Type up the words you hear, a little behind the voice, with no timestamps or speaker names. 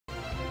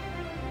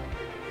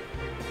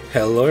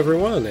Hello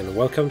everyone, and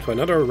welcome to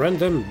another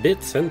random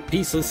bits and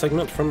pieces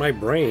segment from my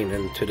brain,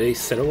 and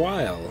today's set a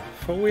while,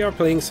 for we are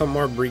playing some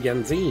more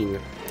Brigandine.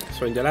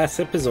 So in the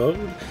last episode,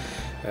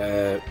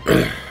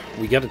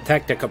 we got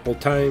attacked a couple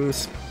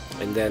times,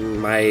 and then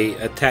my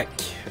attack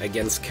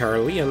against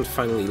Caerleon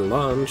finally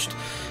launched,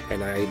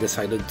 and I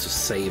decided to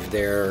save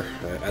there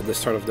at the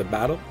start of the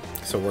battle.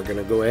 So we're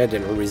gonna go ahead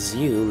and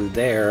resume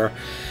there.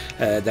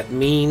 That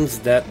means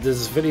that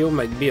this video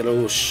might be a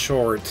little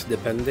short,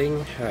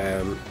 depending,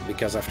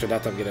 because after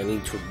that I'm gonna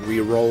need to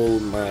re-roll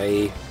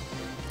my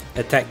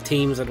attack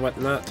teams and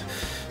whatnot.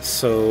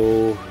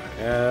 So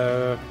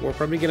we're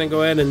probably gonna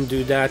go ahead and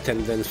do that,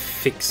 and then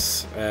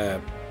fix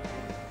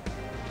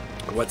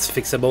what's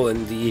fixable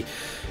in the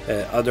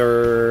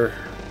other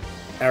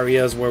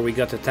areas where we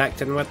got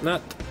attacked and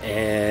whatnot,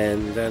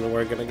 and then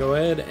we're gonna go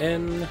ahead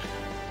and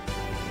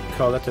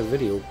call that a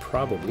video,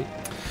 probably.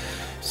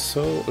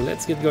 So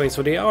let's get going.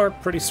 So they are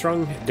pretty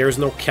strong. There's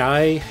no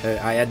Kai.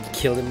 I had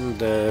killed him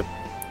the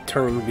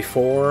turn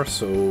before,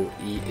 so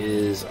he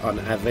is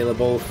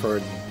unavailable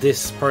for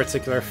this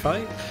particular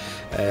fight.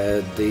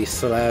 They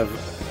still have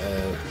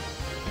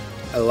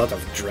a lot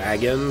of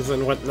dragons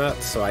and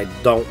whatnot, so I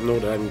don't know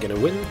that I'm gonna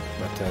win,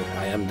 but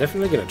I am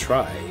definitely gonna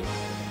try.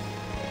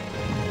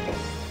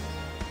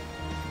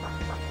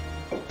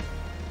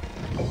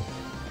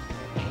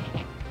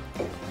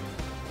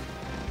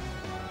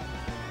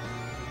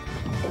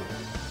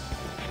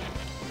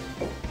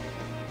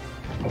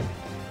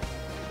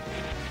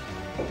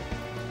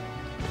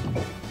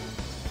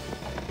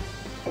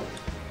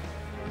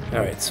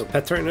 Alright, so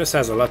Paternus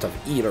has a lot of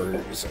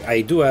eaters.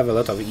 I do have a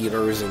lot of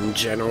eaters in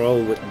general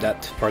with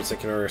that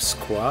particular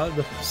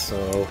squad,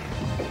 so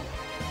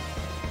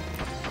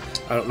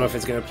I don't know if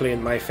it's gonna play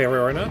in my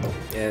favor or not.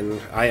 And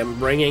I am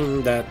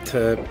bringing that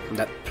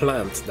that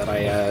plant that I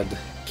had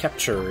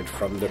captured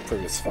from the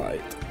previous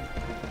fight.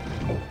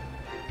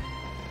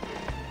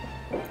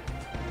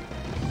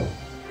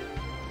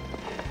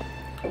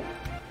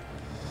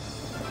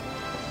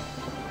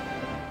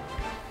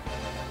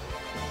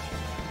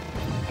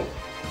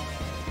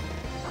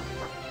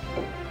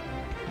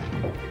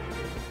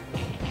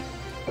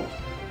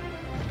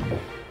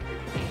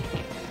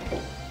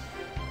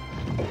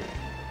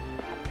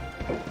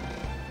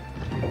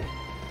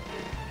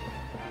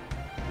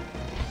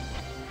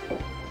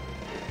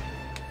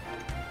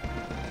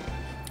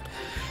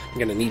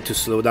 I'm gonna need to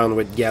slow down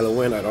with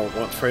Gallowin. I don't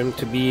want for him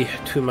to be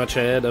too much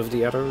ahead of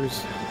the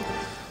others.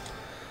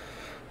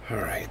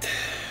 Alright,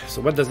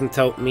 so what doesn't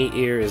tell me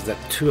here is that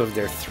 2 of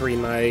their 3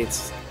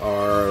 knights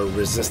are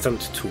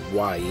resistant to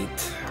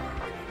white.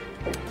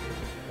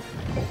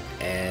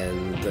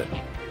 And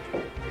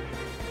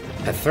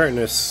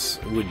Paternus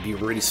would be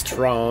really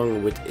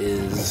strong with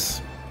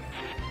his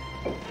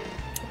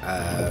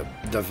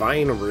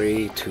Divine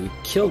Ray to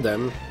kill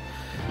them,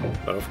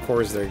 but of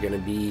course they're gonna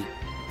be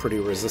pretty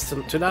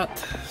resistant to that,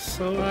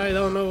 so I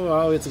don't know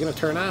how it's gonna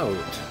turn out.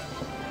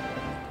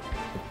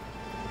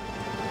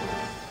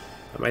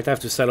 I might have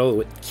to settle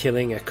with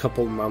killing a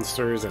couple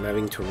monsters and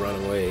having to run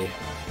away.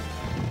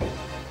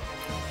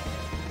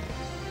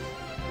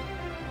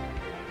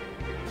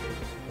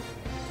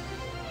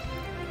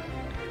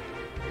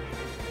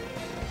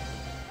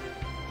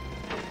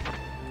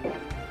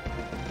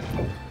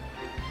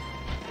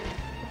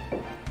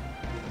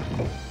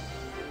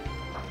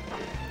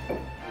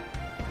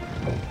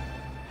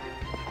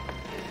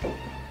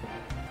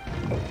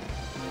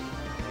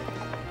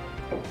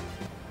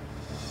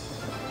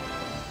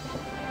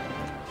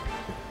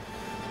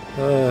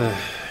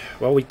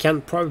 Well, we can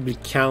probably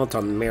count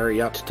on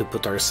Marriott to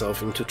put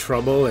ourselves into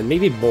trouble, and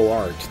maybe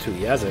Boart too.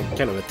 He has a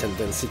kind of a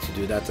tendency to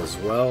do that as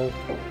well.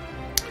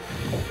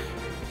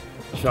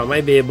 So I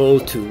might be able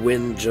to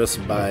win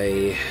just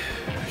by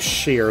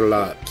sheer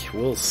luck.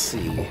 We'll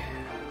see.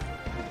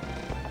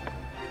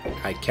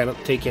 I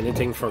cannot take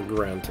anything for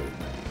granted.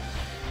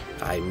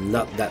 I'm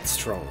not that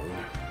strong.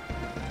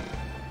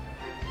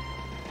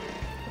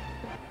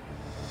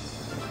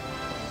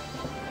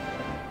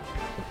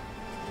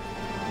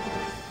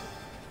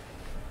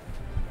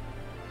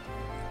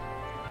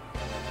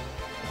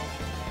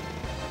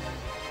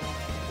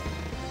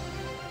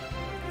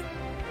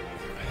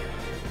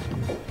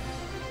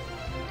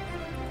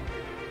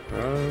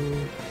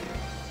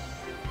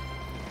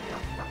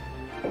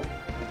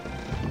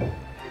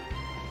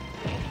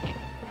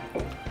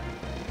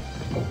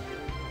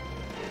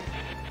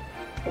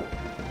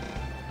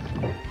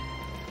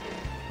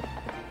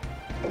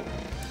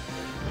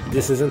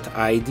 This isn't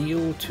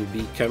ideal to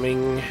be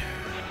coming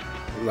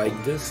like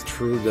this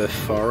through the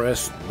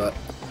forest, but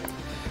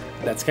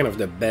that's kind of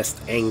the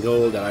best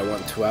angle that I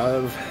want to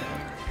have.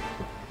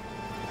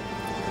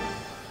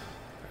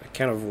 I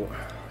kind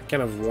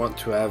of want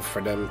to have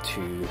for them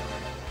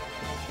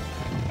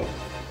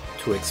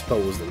to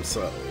expose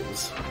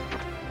themselves.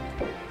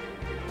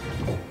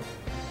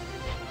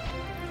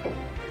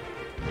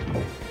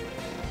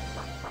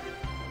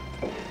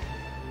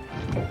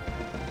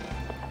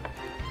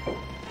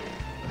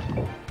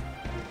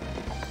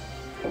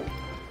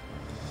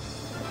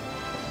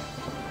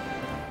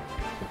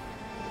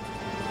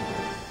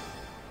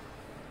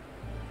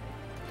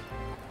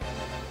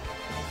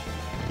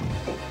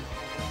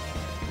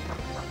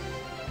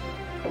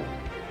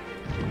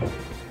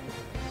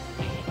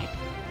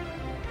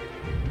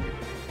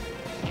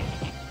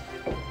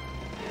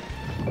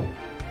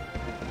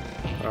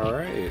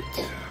 Alright.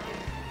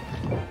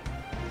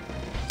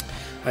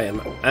 I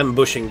am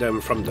ambushing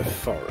them from the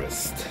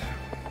forest.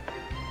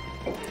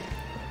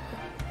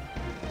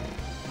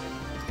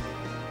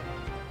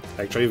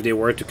 Actually, if they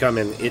were to come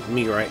and hit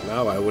me right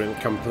now, I wouldn't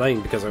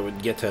complain because I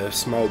would get a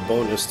small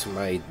bonus to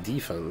my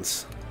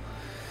defense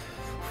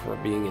for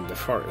being in the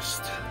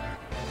forest.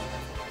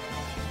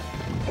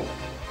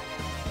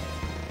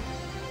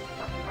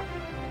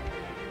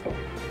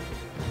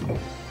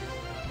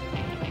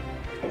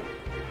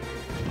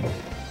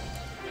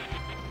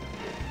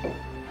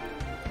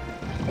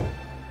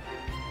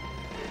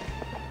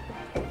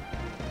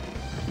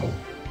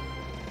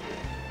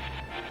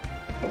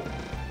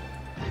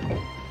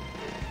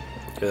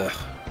 Ugh,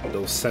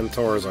 those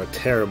centaurs are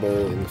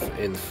terrible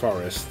in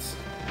forests.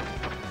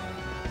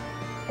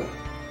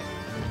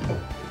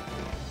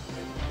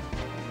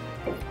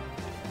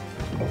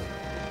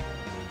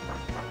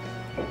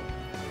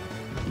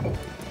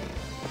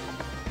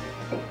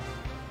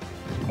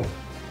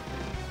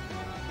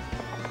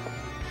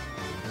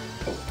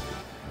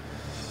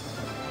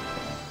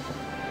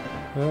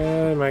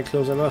 Am I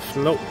close enough?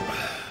 Nope.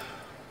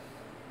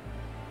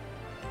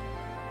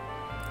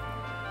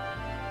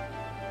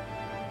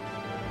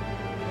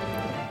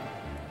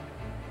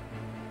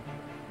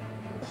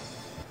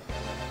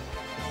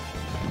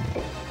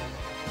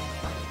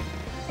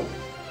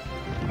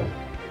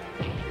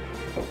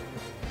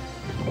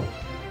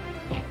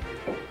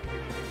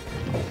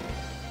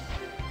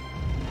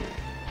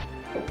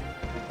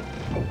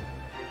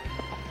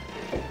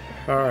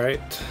 All right.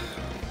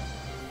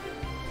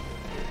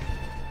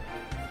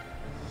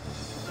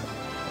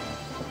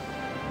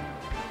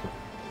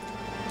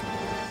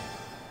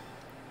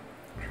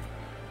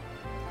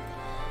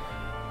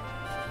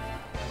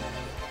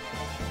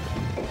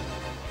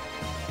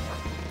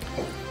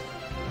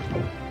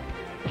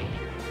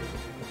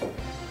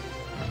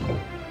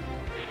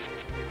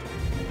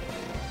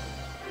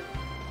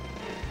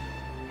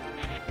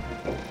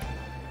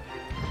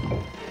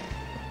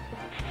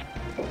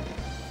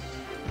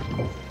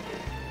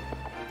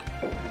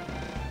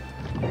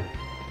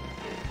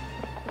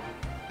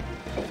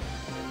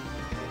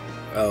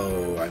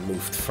 Oh, I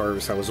moved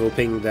first. I was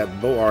hoping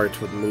that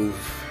Boart would move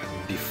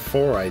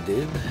before I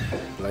did,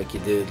 like he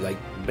did, like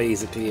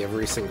basically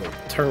every single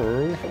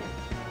turn.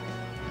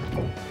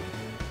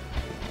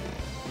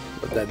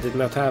 But that did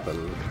not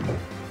happen.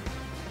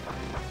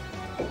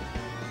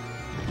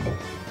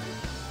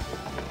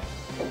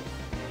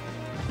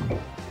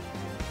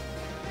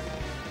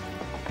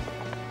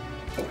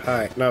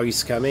 Alright, now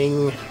he's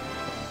coming,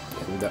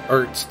 and the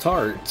earth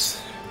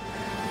starts.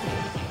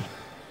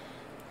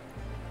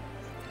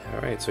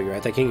 Alright, so you're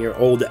attacking your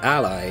old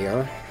ally,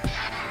 huh?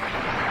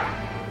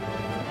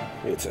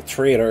 It's a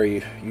traitor,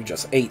 you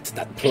just ate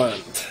that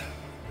plant.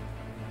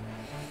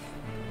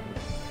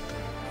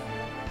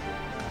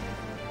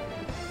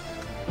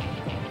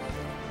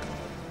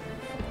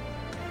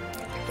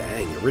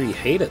 Dang, you really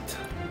hate it.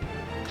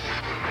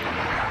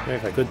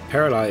 If I could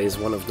paralyze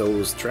one of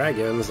those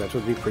dragons, that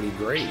would be pretty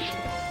great.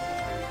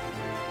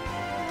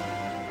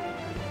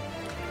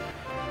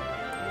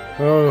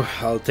 Oh,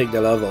 I'll take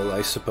the level,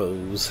 I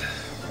suppose.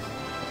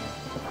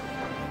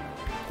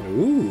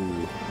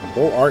 Ooh,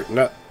 Boart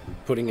not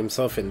putting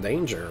himself in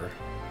danger.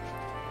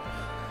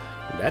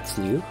 That's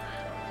new.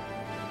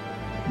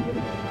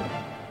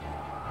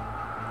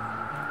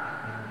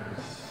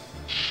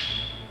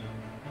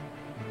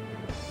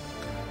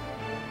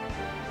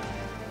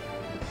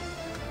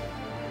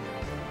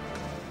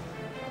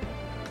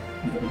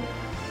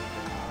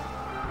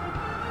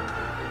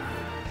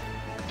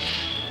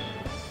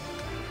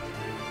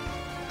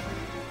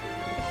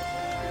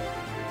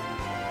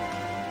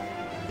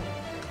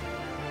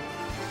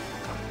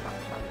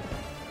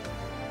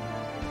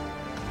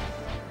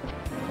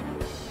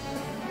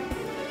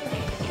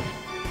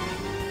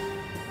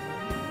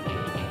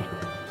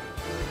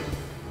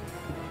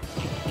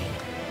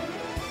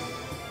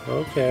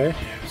 Okay,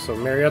 so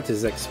Marriott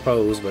is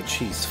exposed, but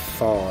she's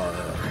far.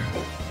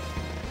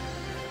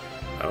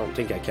 I don't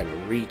think I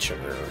can reach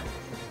her.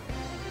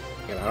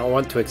 And I don't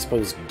want to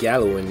expose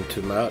Gallowin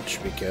too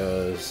much,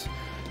 because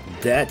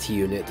that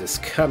unit is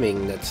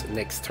coming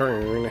next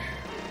turn.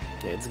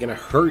 It's gonna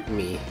hurt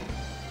me.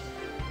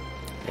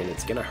 And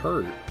it's gonna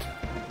hurt.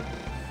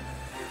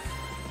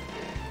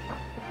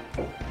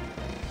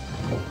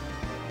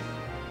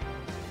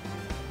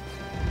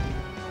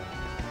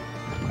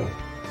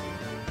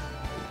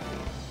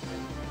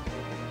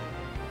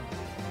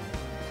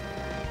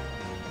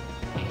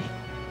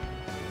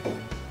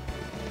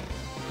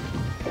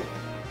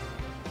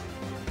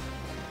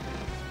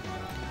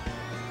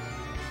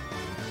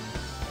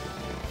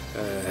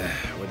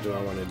 What do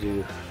I want to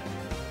do?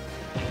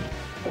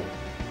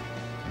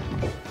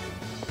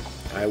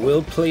 I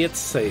will play it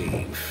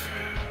safe.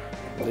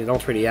 They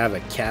don't really have a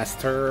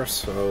caster,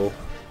 so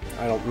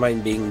I don't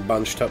mind being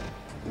bunched up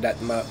that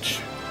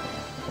much.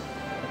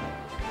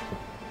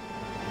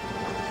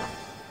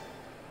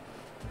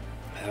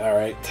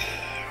 Alright.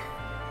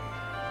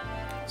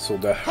 So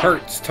the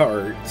hurt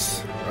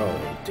starts.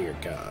 Oh dear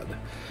God.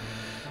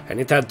 And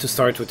it had to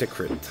start with a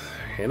crit.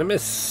 And a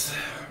miss.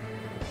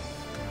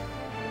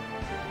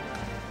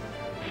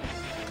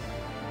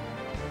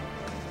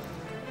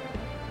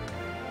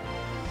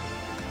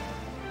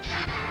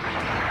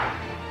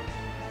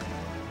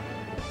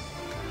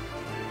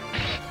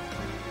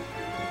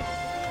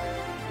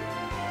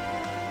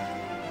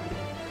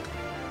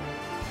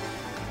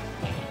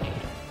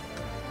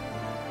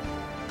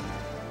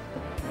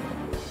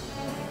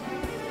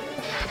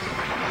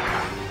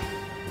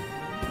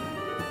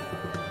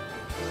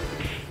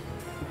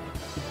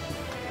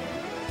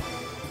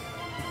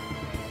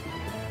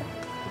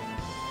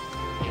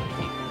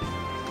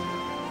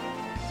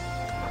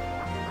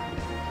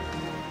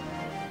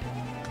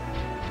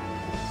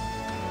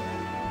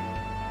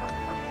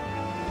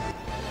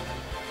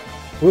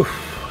 Oof.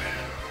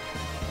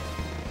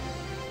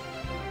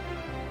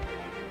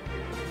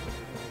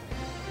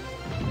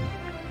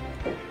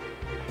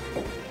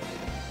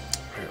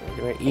 Alright, we're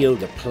gonna heal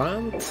the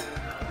plant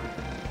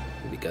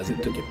because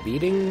it took a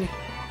beating.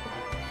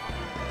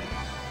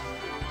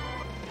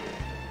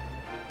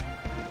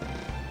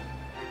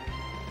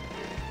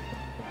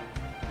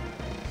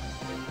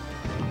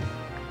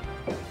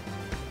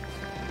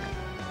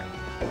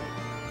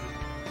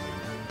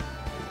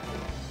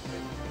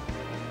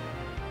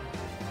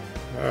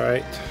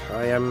 Alright,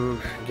 I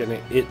am gonna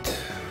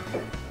hit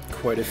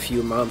quite a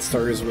few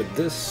monsters with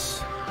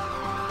this.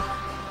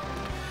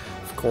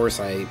 Of course,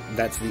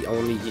 that's the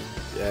only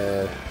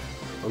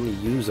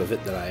use of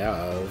it that I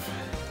have.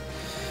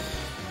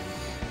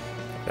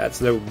 That's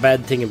the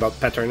bad thing about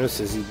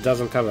Paternus, is he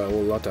doesn't have a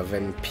whole lot of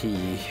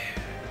MP.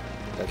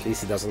 At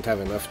least he doesn't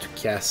have enough to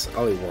cast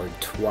Langueborg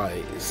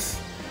twice.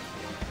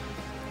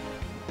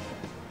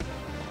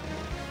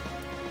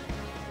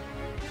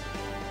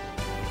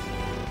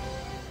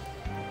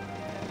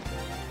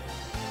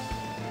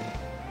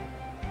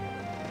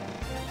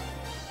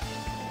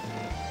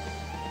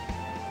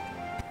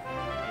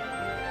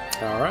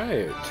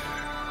 Alright,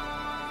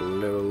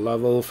 little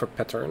level for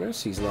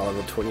Paternus, he's now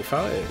level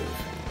 25.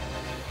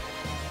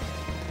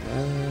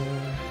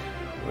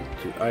 What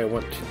do I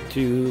want to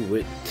do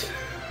with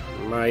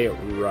my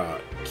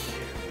rock?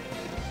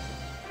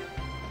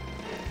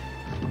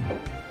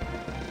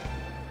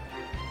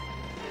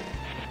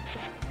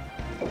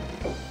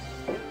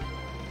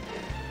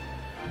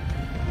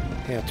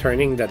 Yeah,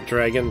 turning that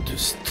dragon to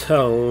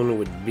stone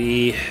would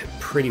be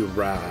pretty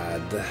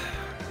rad.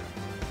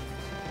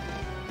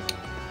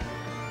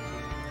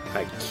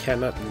 I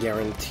cannot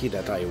guarantee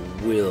that I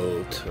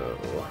will,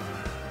 though.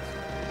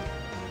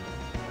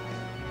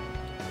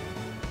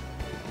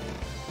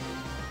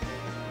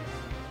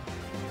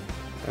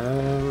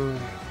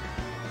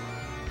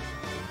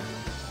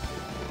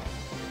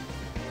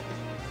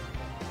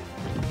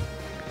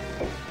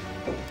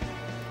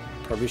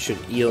 Probably should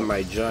heal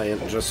my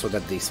giant just so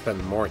that they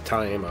spend more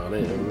time on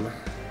him.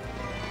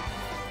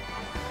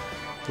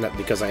 Not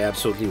because I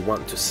absolutely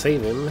want to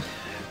save him,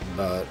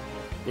 but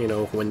you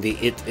know, when they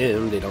hit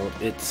him, they don't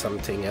hit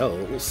something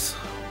else.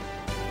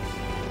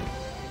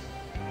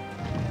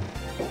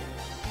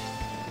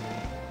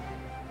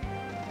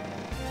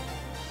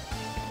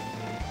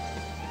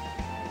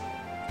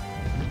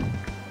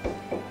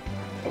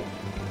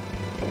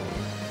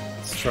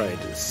 Let's try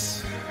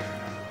this.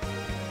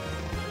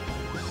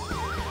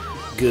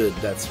 Good,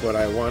 that's what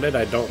I wanted.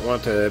 I don't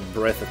want a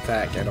breath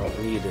attack, I don't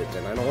need it.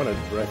 And I don't want a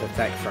breath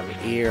attack from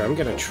here. I'm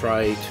gonna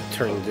try to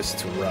turn this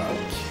to rock.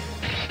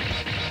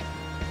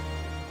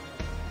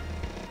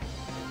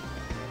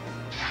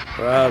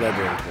 Well, that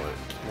didn't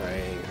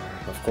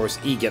work. Of course,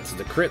 he gets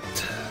the crit.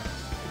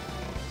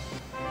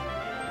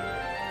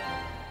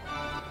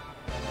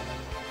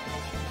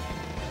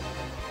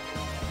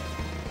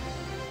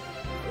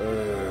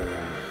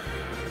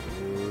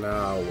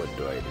 Now what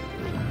do I do?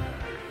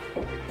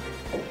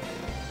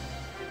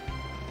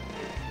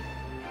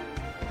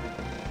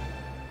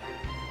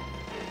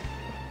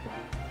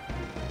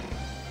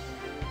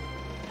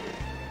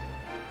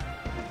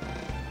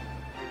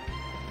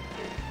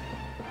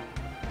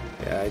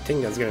 I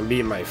think that's gonna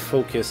be my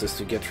focus, is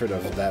to get rid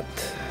of that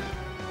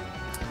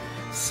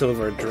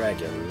silver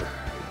dragon.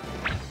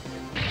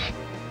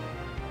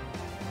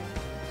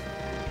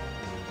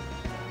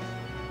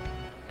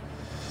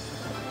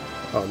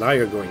 Oh, now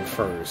you're going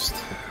first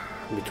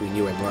between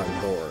you and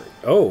Langueborg.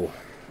 Oh,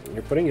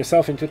 you're putting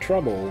yourself into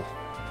trouble.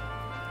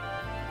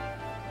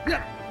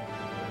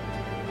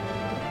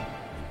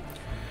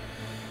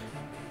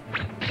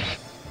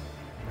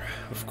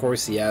 Of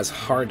course, he has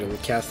Harden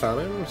cast on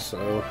him,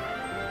 so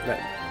that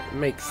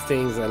makes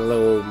things a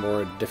little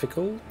more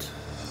difficult.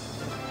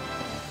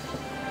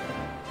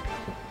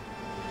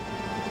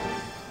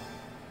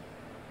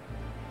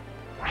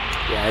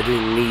 Yeah, I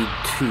didn't need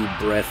 2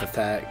 breath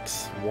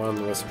attacks.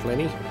 1 was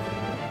plenty.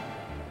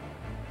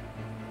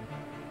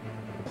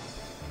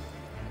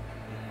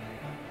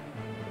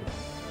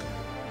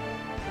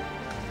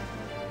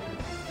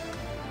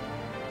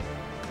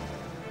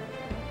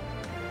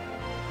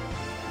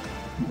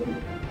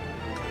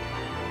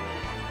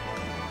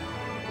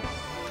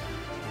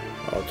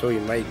 Although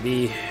you might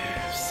be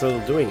still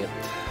doing it.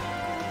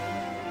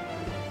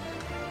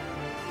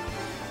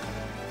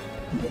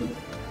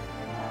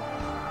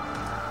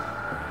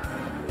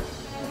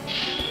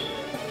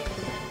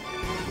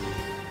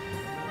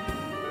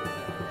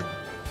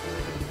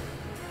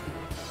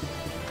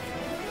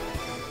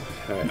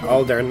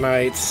 All their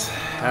knights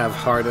have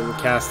hardened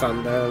cast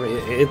on them.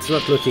 It's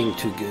not looking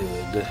too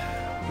good.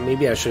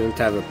 Maybe I shouldn't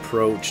have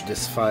approached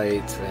this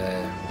fight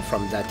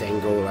from that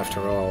angle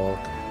after all.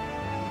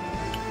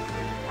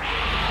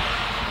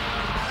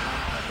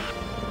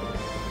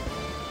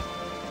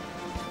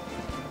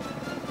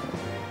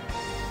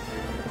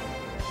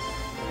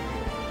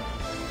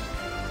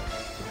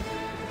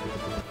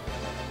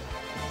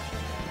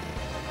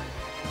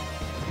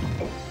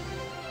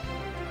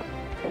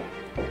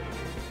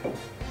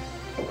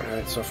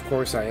 So of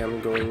course I am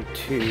going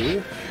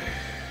to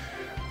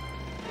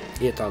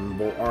hit on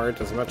Boart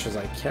as much as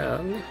I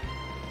can.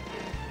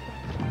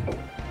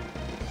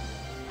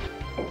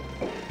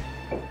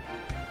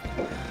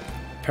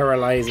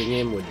 Paralyzing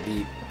him would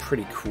be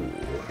pretty cool.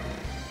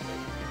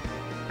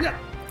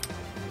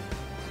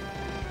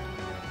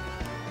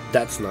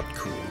 That's not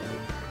cool.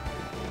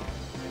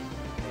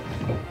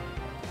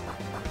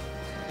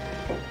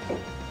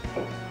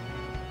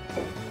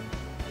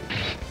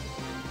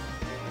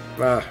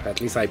 Ah, at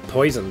least I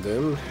poisoned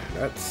him.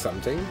 That's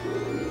something.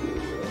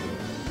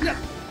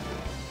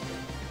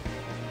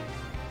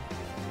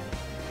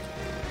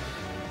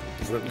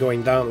 He's not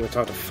going down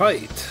without a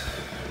fight.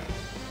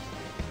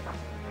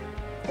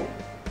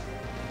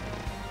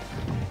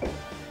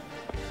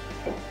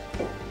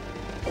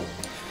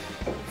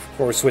 Of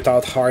course,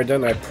 without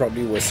Harden, I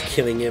probably was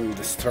killing him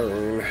this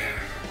turn.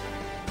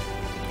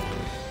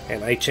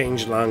 And I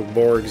changed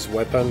Langueborg's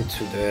weapon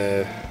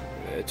to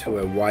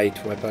a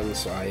white weapon,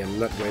 so I am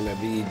not going to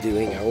be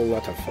doing a whole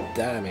lot of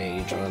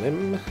damage on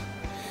him.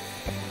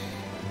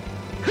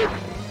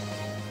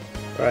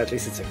 Or at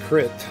least it's a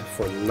crit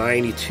for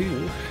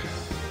 92.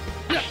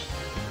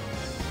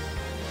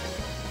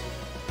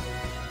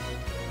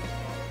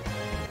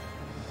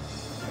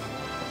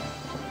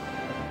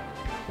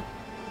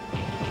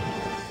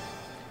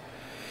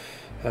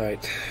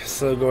 Alright,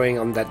 still going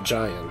on that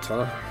giant,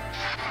 huh?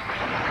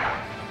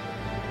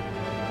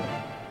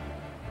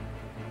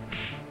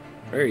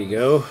 There you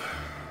go.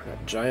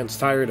 That giant's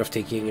tired of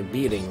taking a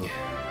beating.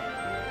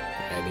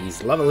 And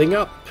he's leveling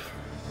up.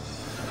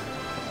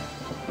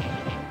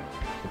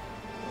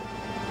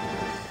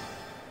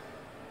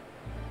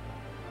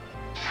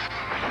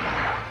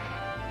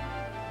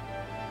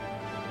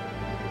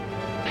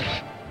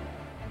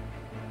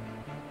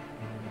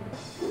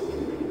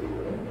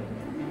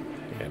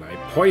 And I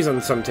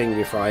poisoned something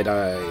before I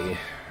die.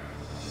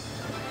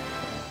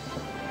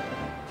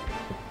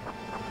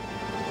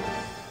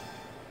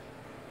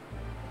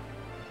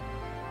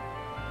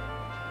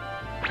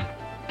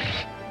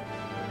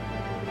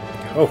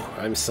 Oh,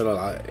 I'm still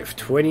alive.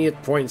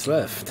 28 points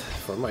left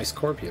for my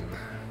scorpion.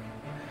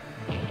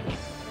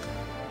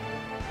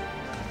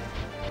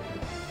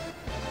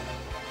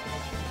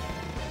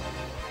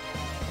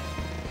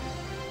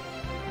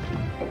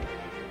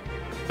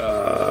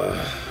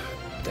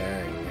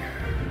 Dang.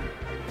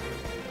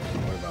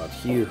 What about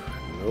you?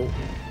 Nope.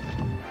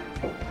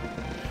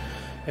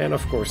 And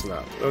of course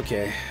not.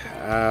 Okay.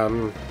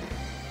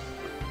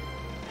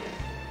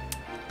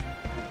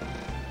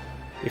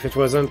 If it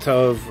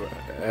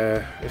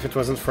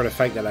wasn't for the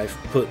fact that I've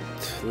put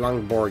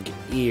Langueborg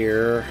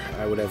here,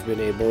 I would have been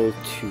able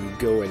to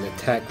go and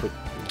attack with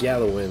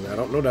Gallowin. I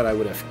don't know that I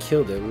would have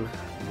killed him,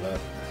 but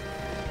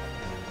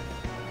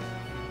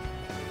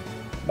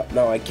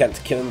no, I can't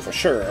kill him for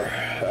sure.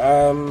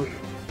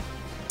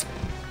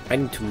 I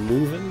need to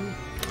move him.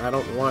 I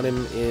don't want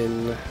him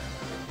in...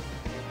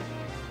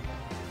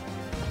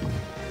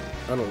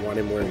 I don't want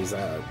him where he's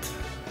at.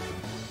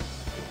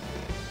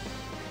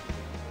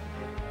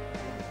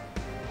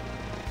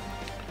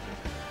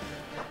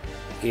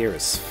 Here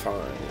is fine.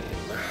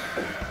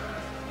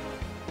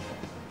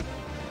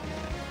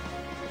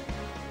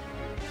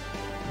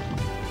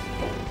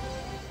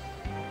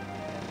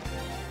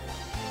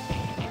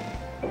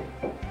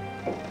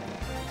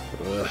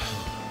 Ugh.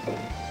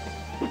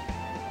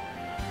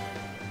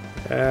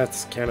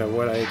 That's kind of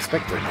what I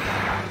expected.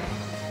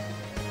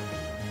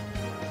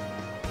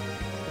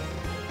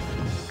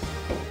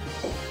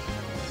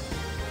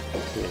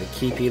 I'm gonna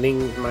keep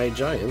healing my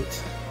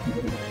giant.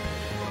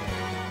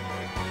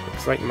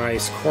 Looks like my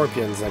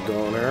scorpion's a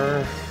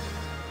goner.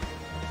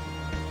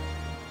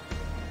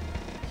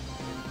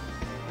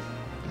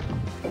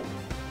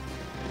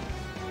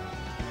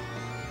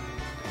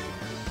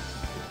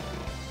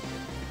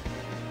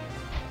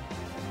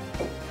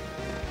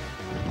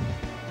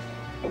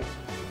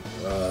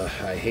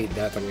 I hate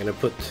that. I'm gonna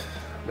put...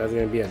 That's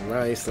gonna be a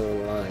nice little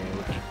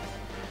line.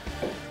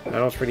 I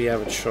don't really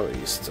have a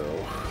choice,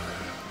 though.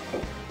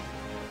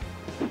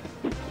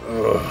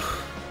 Ugh.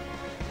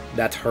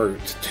 That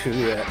hurt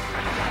too.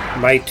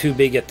 My two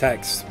big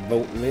attacks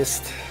both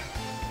missed.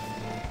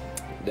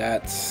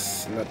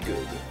 That's not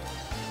good.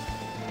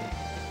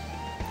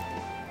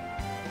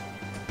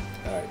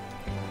 Alright.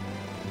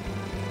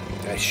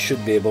 I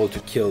should be able to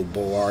kill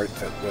Boart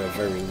at the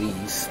very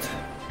least.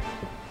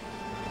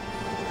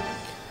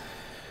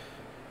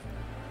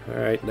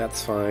 Alright,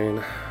 that's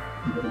fine.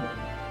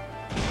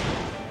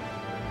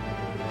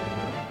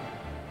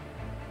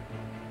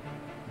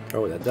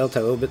 Oh, that dealt a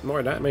little bit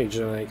more damage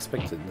than I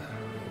expected.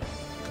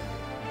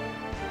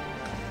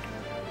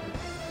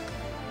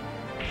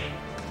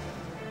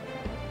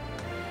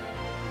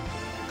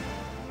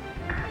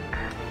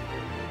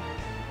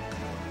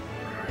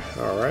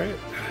 Alright.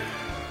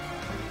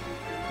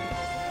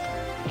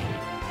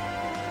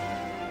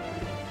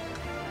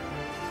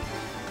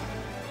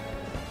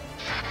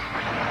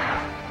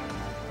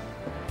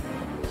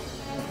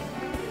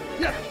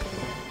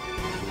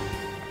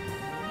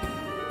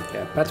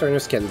 Yeah,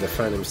 Paternus can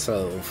defend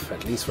himself,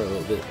 at least for a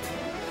little bit.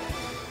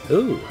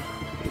 Ooh,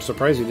 I'm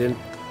surprised you didn't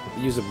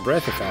use a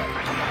breath effect.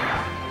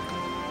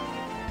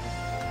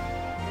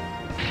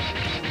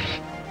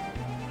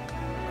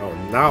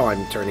 Oh, now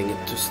I'm turning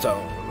it to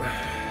stone.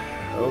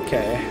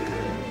 Okay.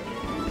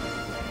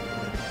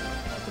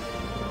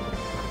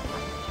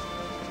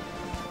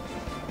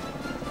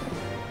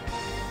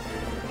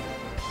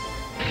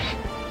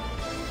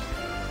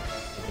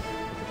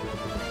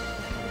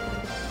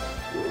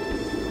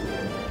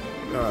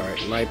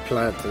 Alright, my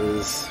plant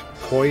is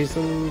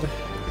poisoned.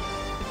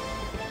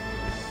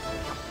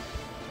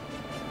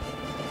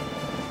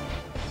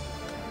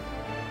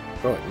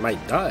 Oh, it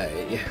might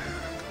die.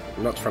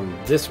 Not from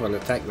this one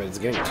attack, but it's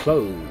getting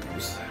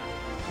close.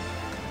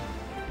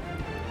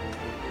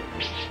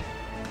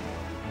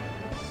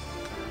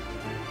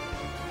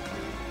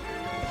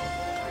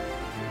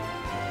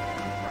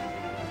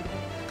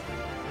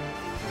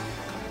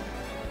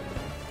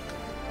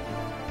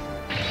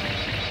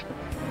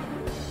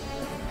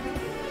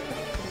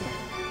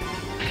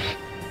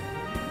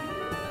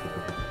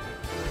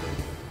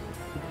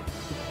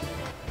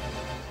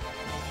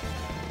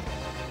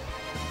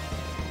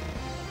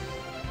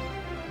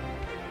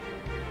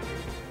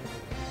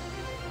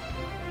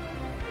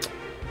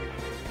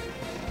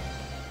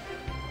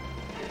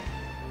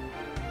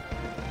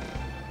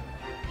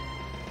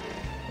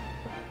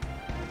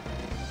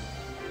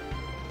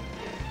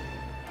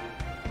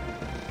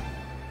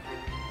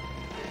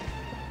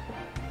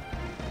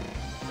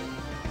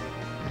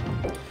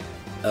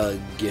 Ugh.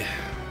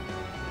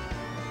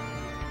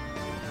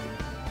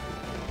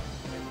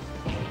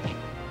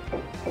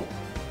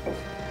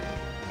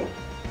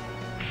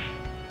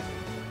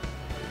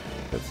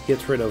 Let's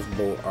get rid of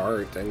Bull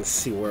Art and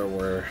see where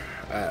we're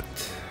at.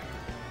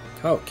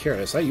 Oh,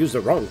 curious, I used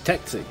the wrong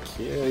tactic.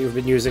 Yeah, you've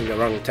been using the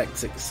wrong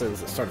tactic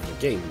since the start of the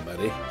game,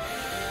 buddy.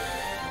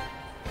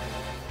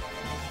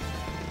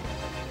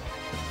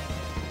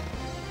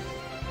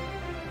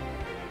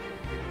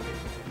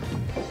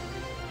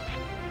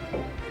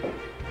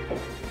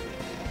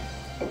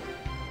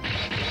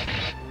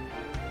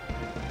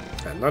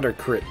 Another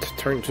crit,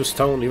 turn to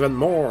stone even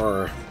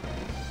more.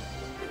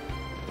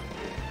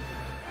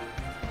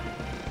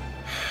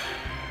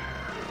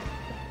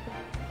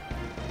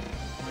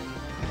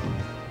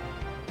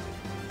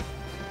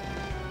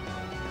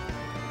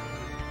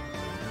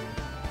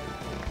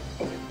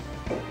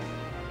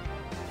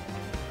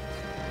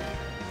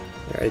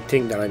 I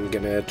think that I'm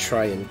gonna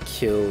try and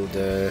kill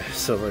the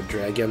silver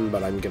dragon,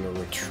 but I'm gonna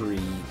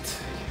retreat.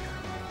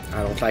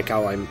 I don't like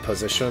how I'm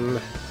positioned.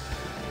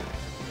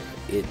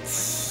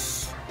 It's...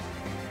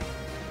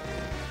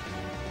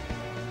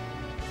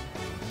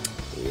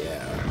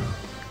 yeah.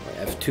 I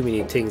have too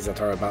many things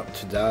that are about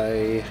to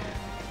die,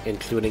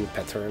 including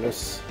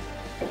Paternus.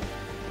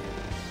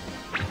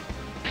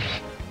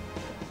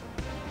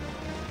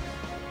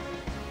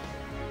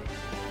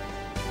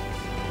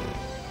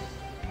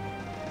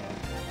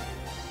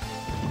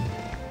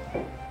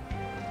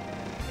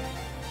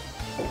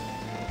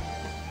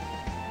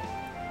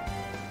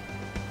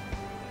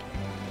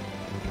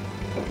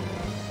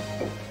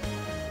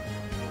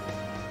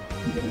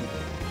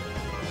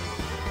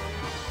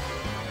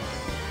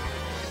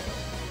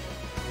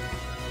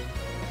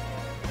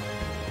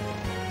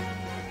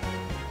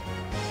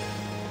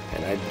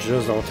 And I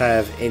just don't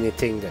have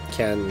anything that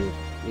can,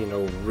 you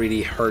know,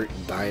 really hurt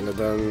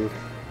Dynodon.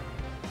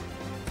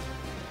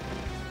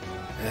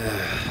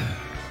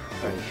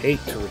 I hate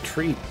to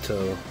retreat,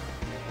 so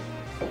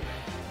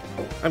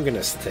I'm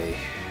gonna stay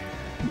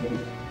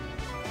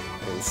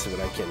and see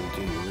what I can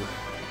do.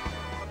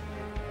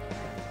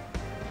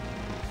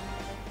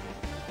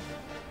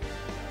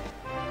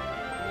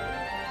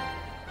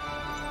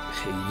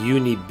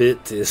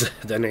 Unibit is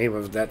the name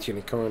of that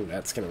unicorn.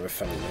 That's kind of a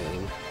funny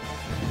name.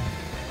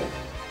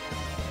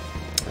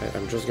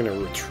 I'm just gonna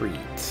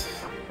retreat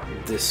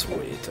this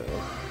way,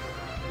 though.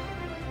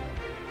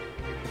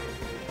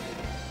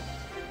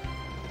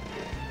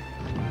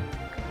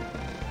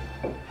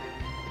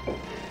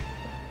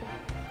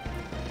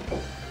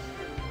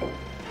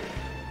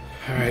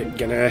 Alright,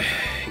 gonna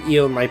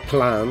heal my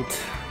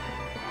plant.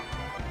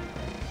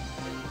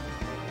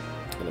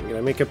 And I'm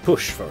gonna make a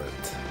push for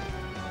it.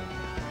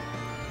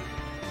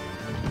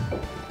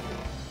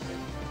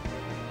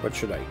 What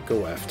should I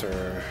go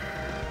after?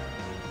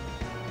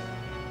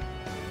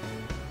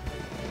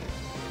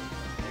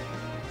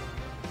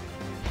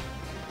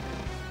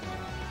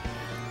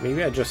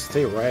 Maybe I just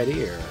stay right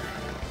here.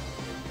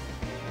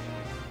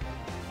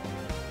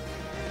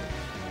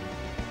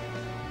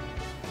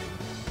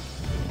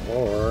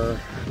 Or,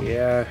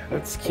 yeah,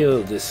 let's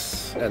kill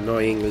this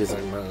annoying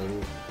lizard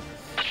man.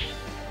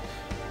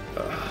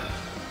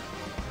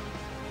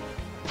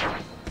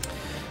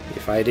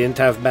 If I didn't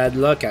have bad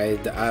luck,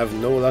 I'd have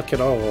no luck at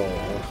all.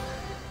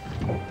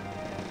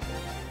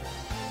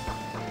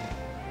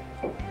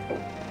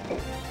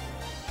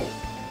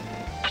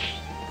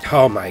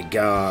 Oh my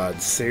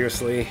god,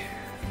 seriously?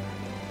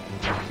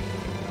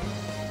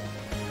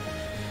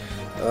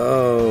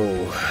 Oh,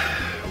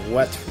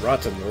 what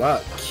rotten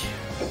luck.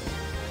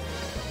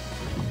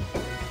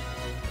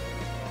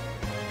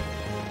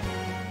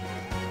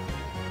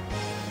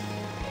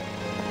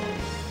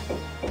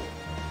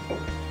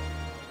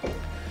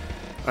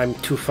 I'm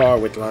too far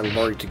with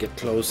Langueborg to get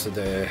close to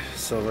the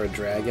silver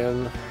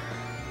dragon.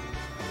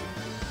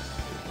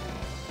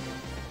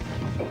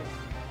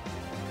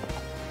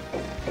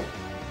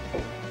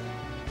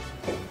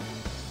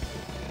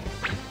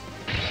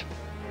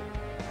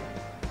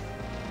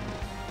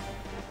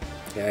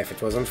 Yeah, if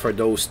it wasn't for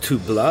those 2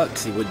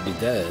 blocks, he would be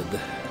dead.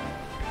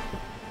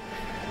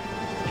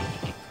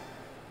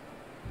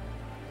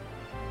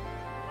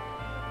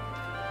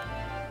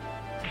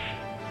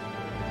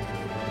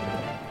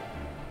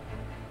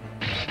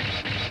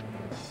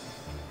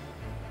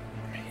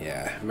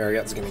 Yeah,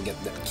 Marriott's gonna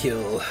get that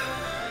kill.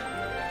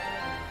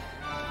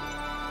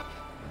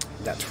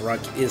 That rock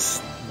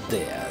is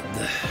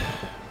dead.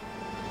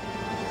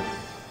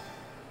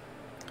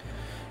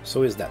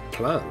 So is that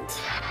plant.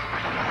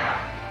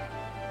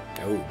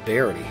 Oh,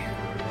 barely.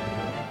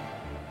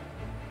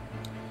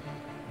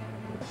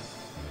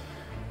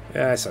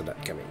 Yeah, I saw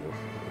that coming.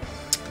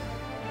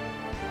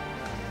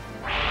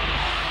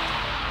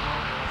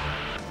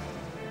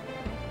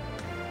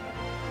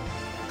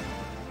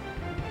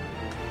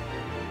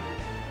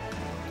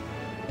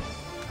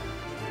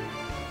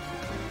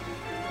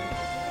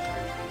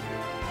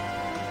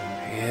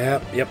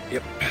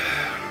 Yep.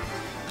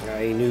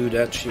 I knew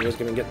that she was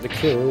gonna get the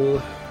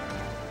kill.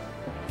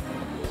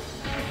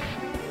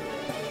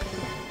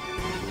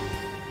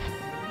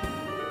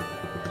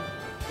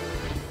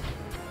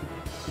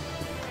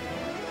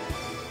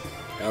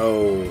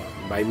 Oh,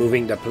 by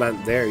moving the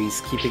plant there,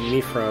 he's keeping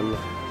me from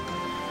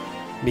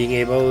being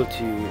able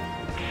to...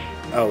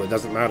 Oh, it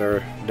doesn't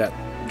matter. That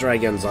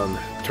dragon's on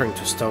turn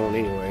to stone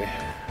anyway.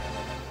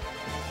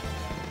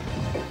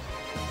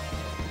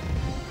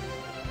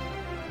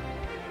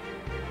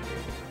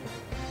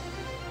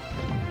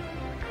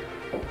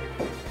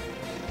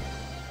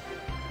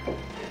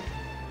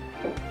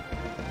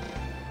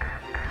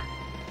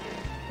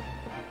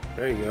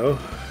 There you go.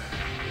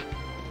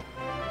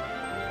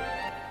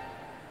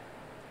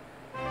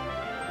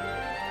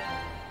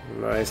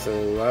 Nice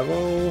little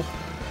level.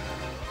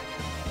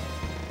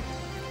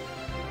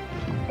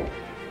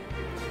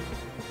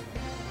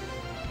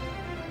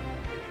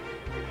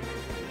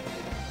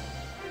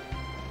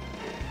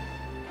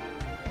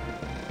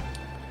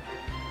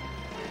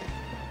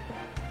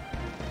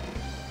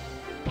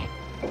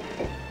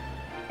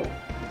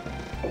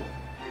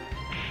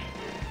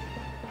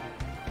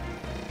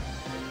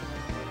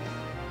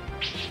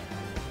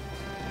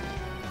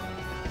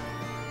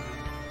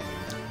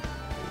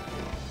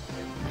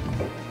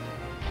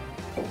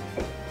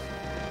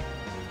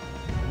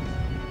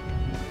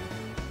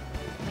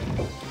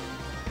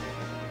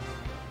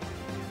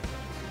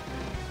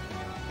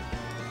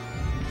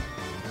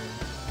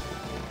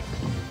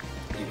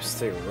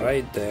 Stay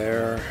right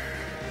there.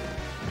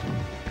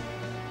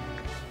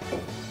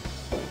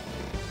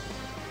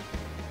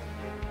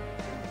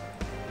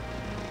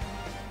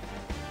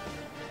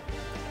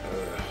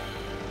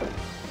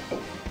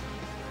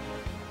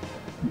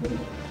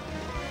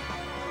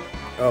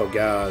 Oh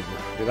god,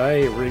 did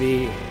I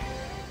really...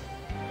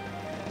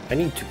 I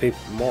need to pay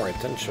more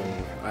attention.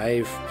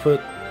 I've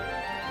put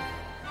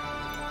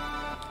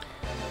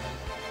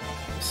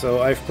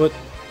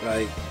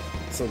like...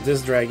 So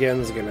this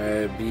dragon's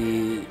gonna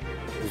be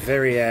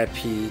very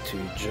happy to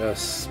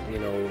just, you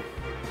know,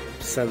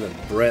 send a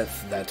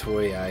breath that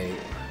way.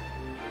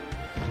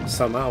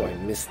 Somehow I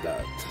missed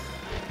that.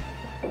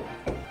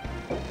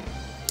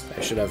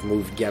 I should have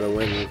moved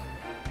Gallowin.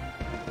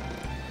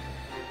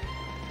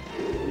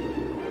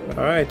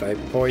 Alright, I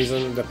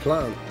poisoned the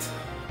plant.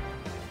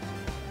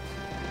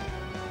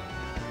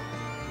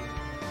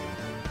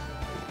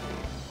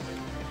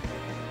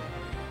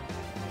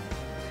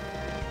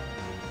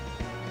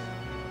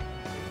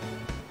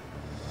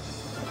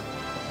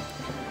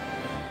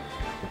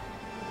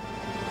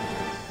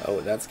 Oh,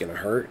 that's gonna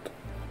hurt.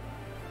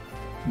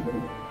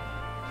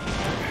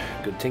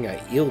 Good thing I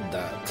healed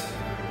that.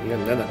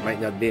 Even then it might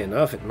not be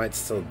enough, it might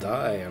still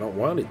die. I don't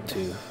want it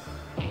to.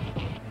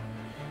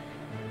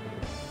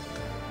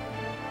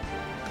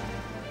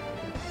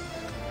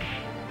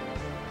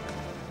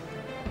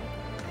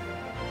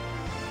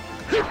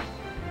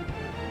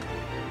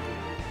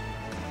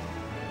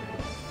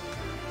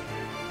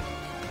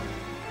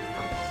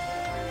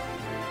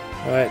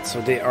 Alright,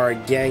 so they are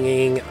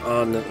ganging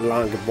on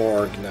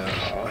Langueborg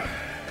now.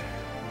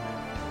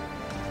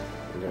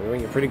 They're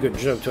doing a pretty good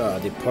job too.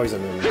 They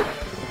poison him.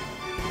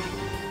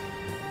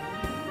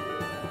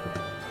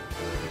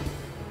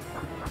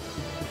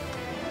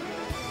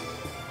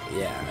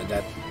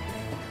 Yeah,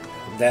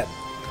 that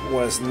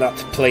was not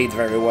played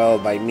very well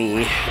by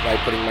me, by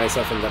putting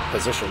myself in that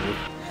position.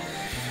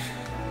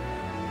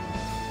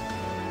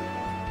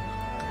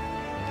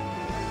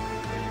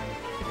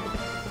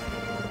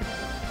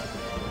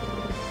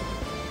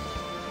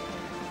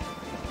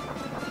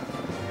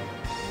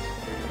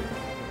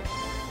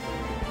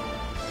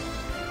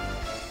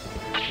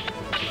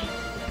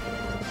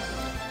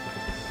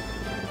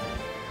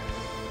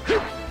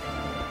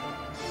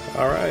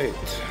 Alright,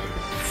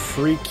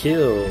 free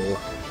kill.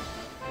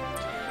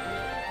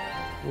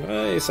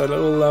 Nice, a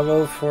little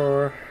level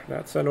for...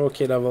 That's an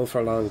okay level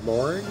for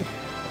Langueborg.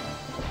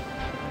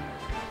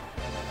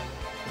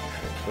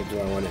 What do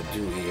I want to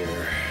do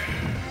here?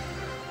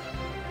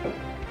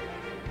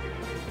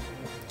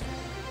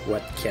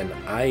 What can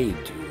I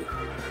do?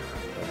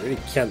 I really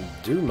can't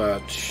do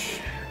much.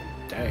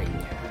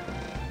 Dang.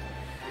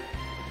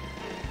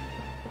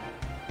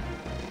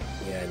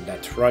 Yeah, and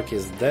that truck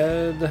is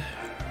dead.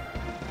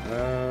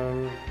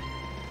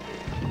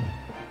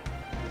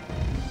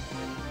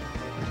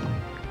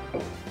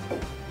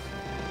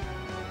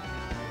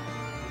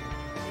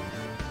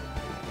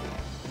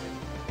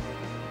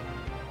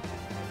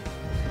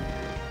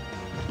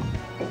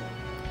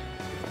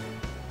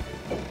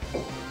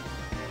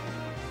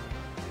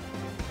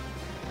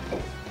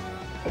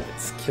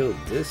 Let's kill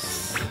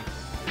this.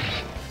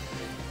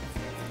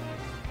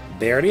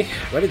 Barely,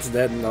 but it's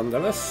dead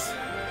nonetheless.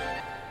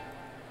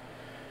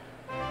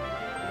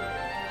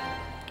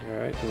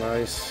 Alright,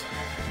 nice.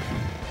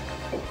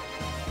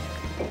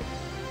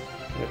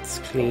 Let's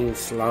clean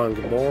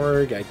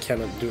Langueborg. I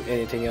cannot do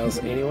anything else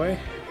anyway.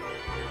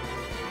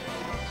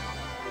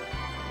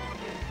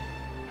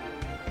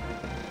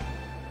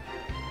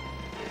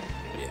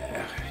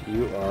 Yeah,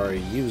 you are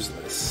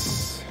useless.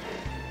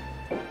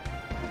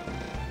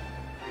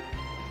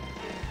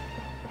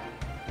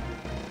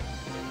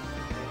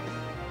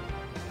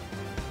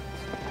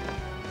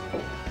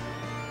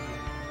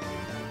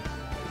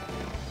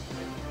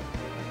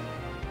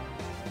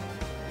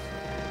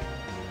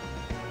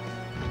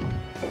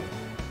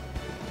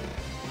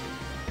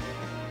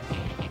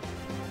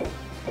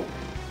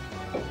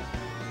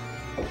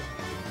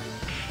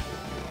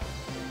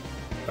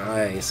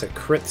 Nice, a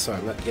crit, so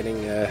I'm not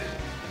getting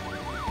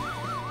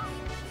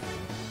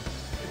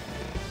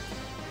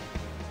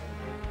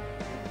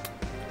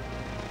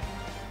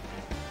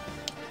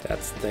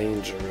That's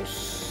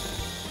dangerous.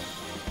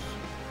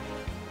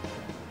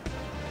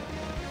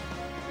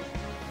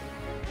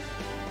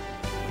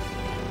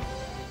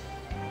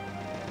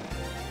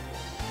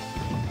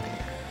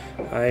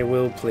 I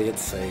will play it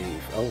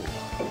safe. Oh.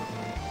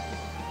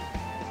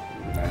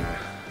 Nah.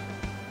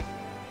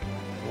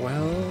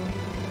 Well...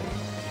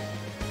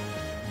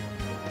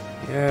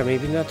 Yeah,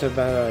 maybe not a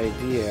bad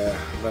idea,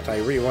 but I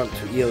really want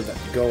to heal that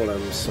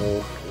golem,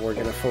 so we're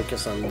gonna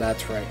focus on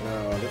that right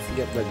now. Let's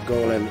get the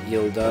golem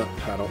healed up.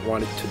 I don't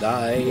want it to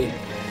die.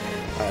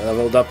 I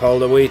leveled up all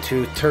the way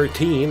to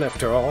 13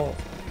 after all.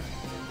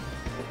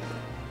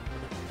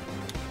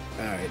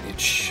 Alright, it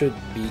should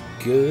be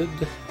good.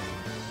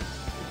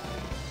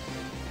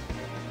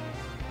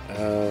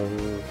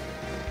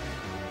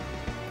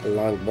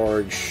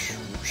 Langueborg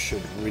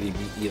should really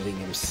be healing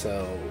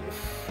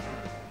himself.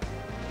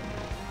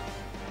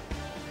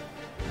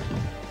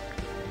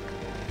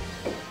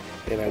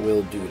 And I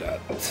will do that.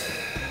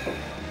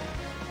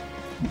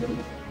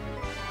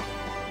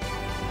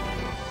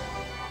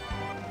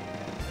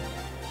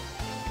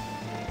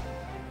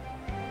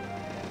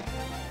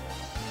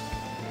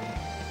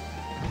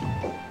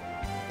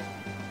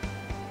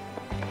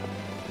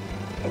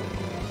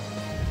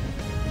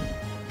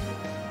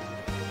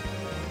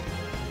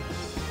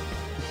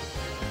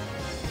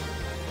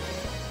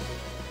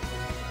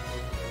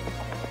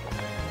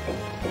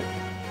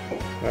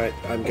 Alright,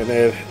 I'm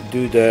gonna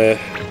do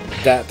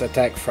that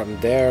attack from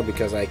there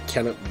because I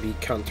cannot be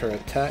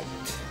counter-attacked.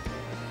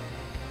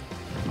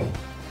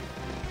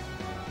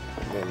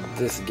 And then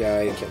this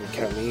guy can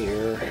come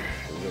here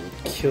and then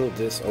kill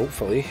this,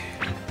 hopefully.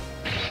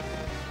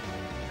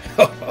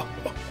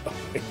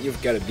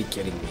 You've got to be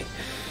kidding me.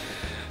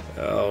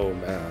 Oh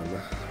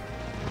man.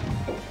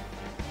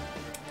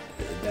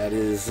 That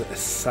is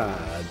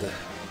sad.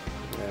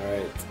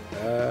 Alright.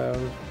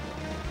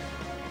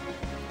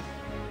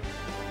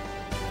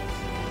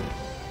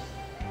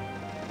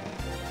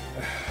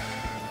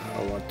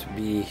 I want to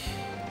be...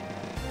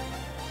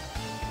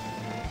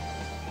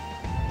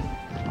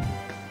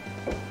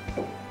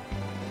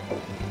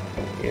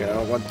 Yeah, I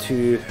don't want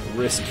to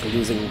risk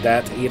losing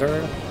that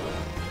either.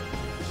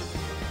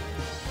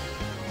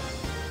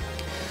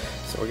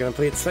 So we're gonna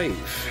play it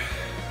safe.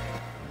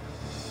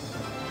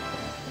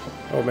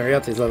 Oh,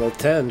 Marriott is level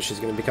 10. She's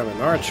gonna become an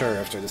archer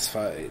after this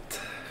fight.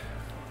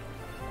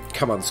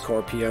 Come on,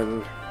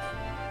 Scorpion.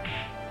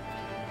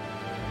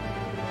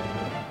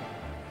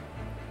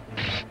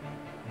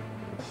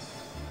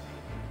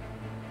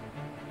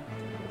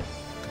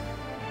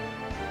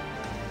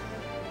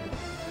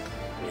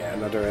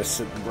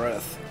 acid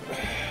breath.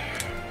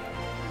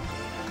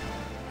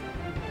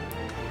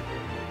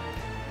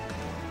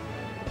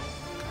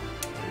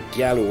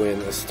 Gallowin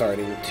is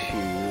starting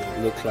to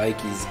look like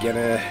he's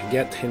gonna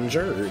get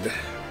injured.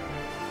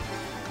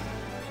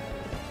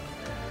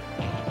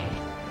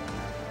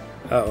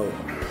 Uh-oh.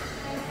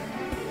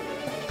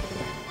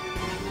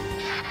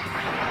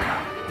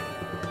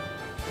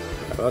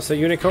 That's a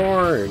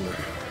unicorn!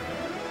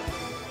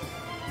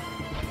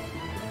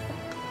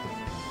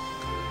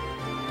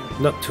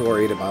 Not too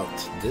worried about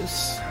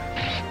this.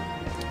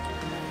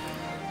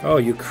 Oh,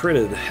 you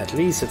critted. At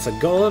least it's a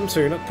golem, so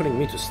you're not putting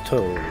me to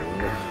stone.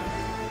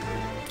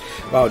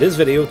 Wow, this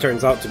video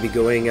turns out to be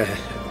going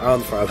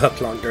on for a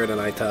lot longer than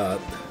I thought.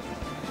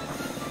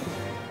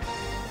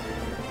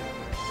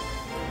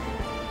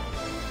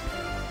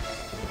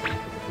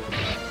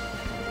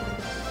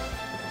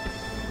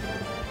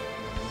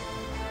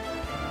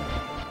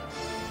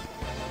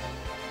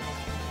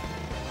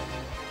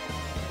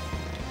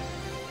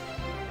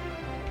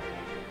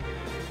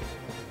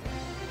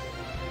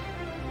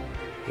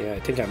 Yeah, I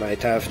think I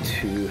might have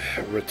to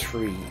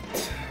retreat.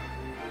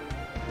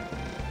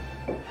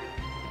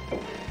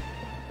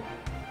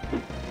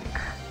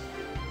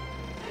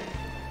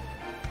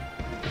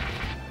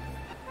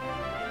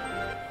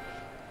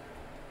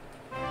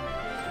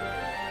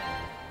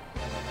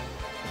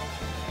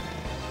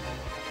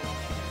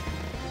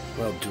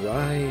 Well, do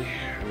I?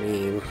 I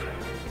mean...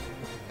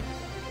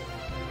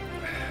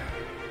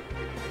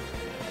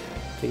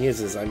 Thing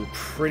is I'm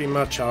pretty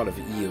much out of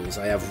eels.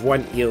 I have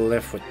one eel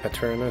left with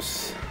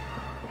Paternus,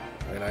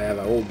 and I have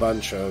a whole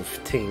bunch of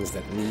things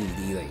that need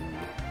healing.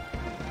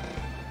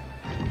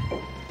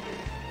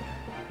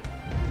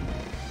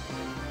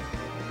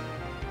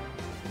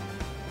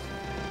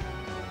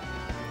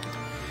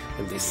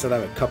 And they still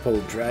have a couple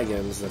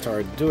dragons that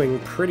are doing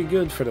pretty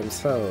good for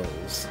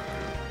themselves.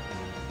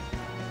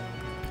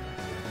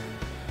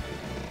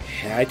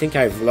 Yeah, I think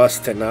I've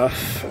lost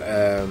enough.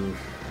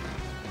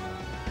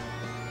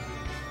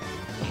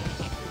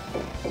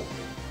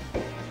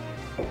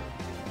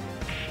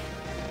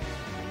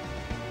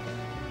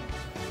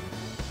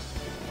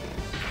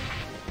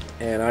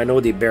 And I know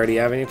they barely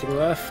have anything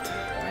left,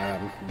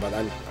 but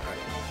I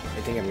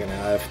think I'm gonna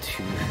have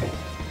to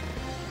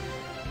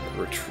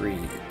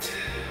retreat.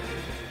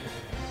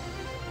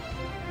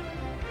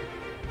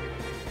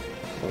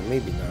 Or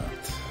maybe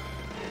not.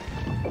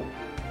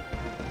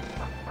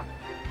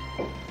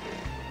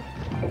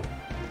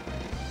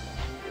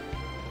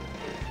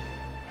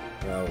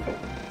 Oh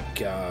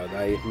god,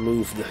 I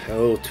moved the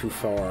hell too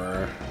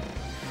far.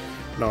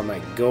 Now my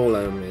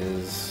golem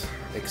is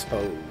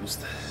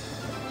exposed.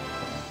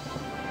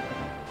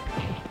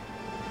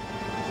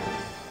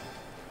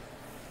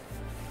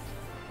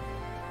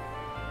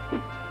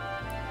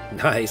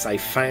 Nice, I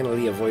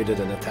finally avoided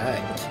an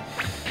attack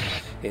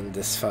in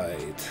this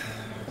fight.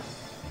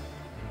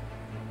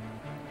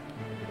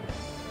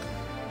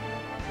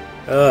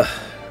 Ugh.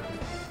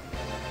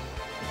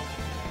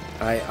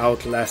 I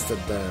outlasted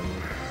them.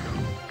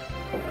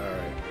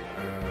 Alright.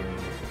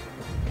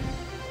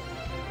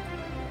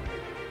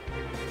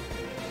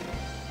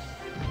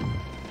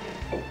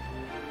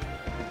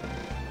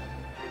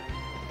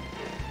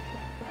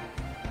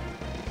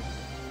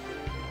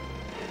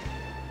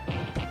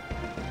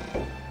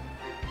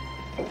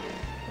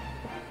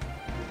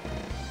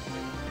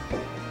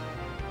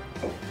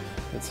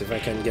 Let's see if I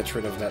can get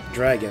rid of that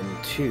dragon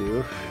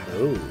too.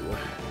 Oh.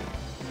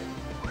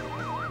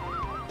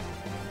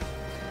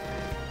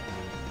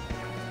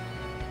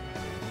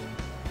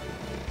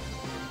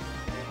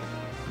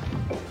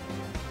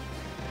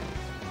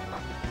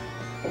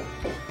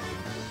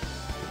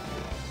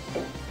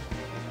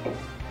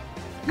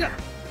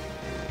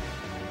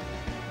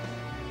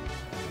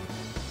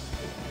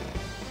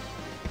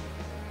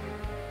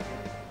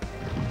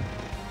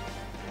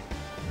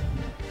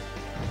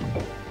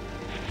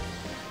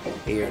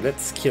 Here,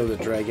 let's kill the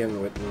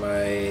dragon with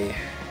my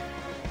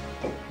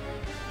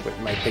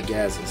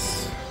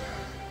Pegasus.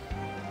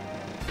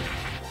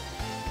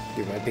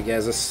 Give my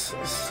Pegasus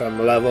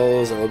some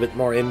levels, a little bit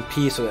more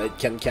MP so that it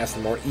can cast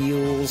more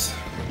eels.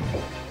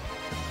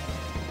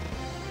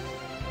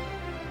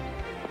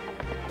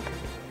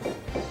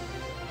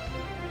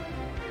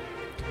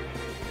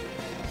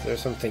 Is there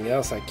something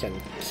else I can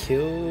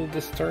kill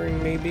this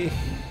turn, maybe?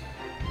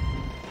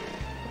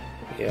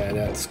 Yeah,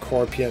 that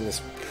scorpion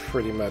is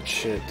pretty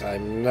much it.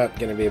 I'm not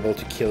gonna be able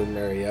to kill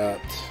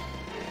Marriott.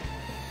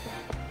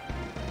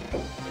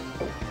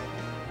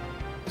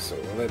 So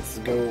let's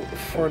go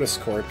for the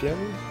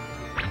scorpion.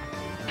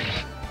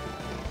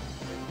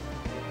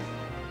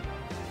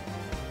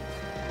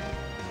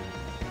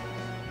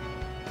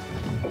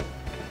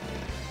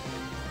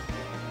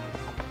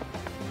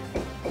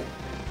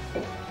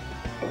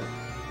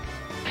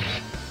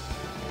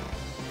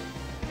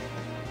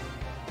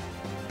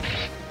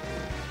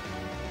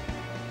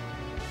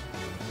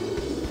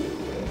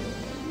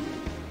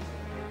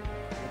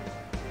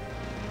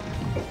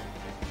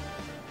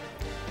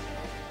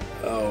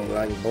 Oh,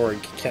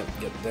 Langueborg can't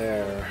get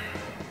there.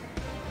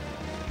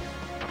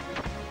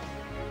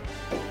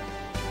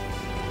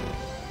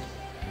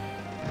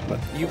 But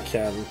you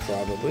can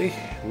probably.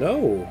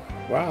 No!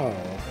 Wow,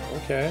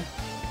 okay.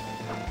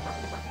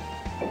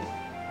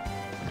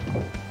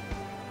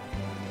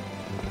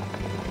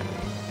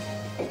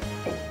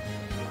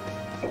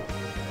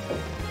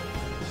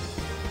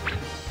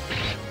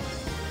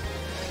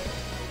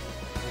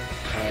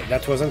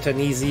 That wasn't an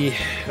easy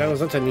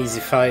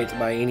fight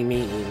by any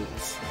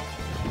means.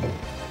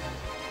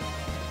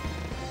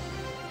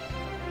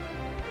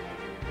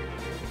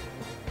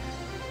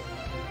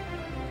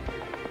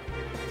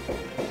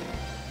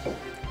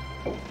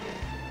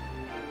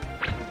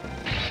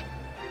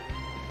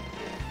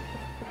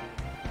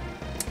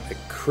 A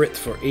crit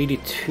for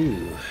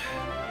 82.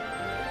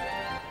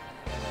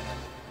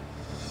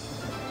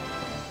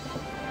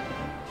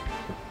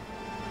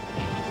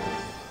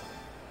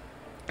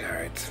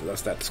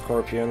 Lost that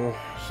scorpion.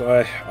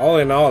 So all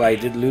in all, I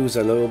did lose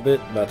a little bit,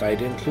 but I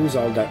didn't lose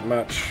all that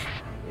much,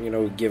 you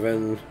know,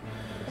 given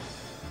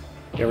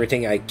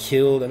everything I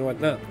killed and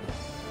whatnot.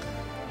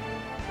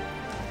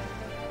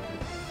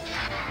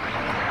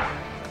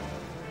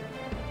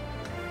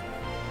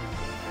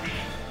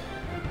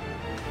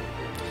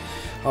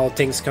 All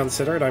things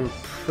considered, I'm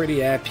pretty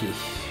happy.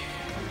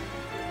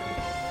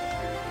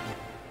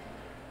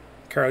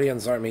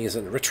 Caerleon's army is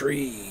in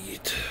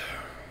retreat.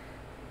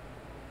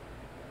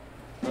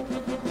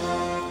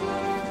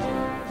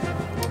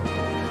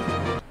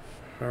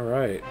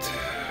 Alright,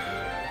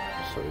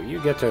 so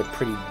you get a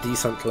pretty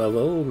decent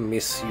level,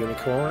 Miss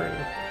Unicorn.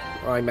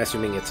 I'm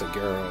assuming it's a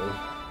girl.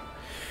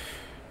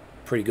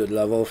 Pretty good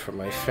level for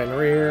my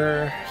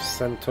Fenrir.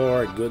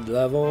 Centaur, good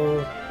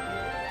level.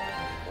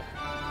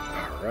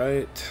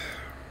 Alright.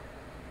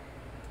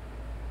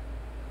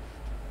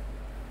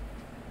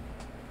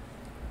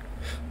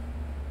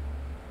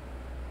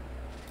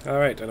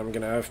 Alright, and I'm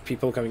gonna have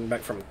people coming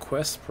back from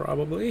quest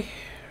probably.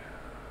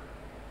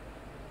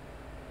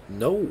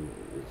 No.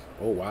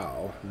 Oh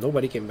wow.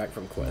 Nobody came back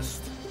from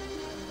quest.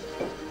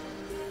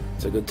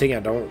 It's a good thing I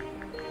don't...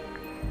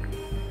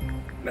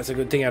 That's a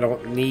good thing I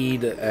don't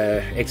need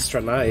extra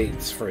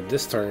knights for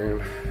this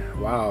turn.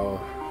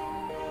 Wow.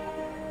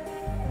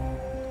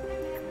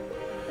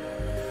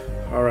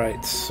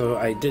 Alright, so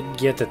I did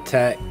get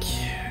attack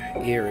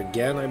here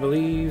again, I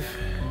believe.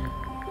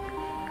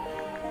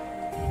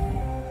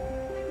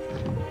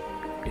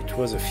 It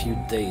was a few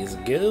days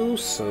ago,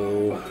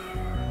 so...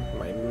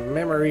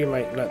 memory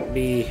might not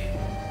be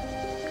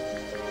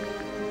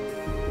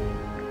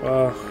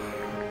well.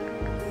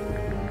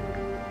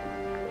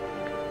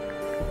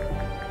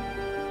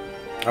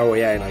 Oh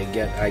yeah, and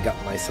I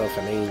got myself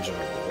an angel,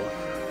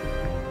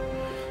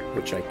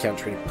 which I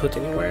can't really put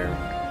anywhere.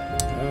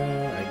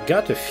 I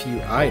got a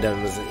few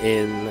items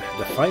in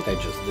the fight I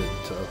just did.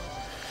 So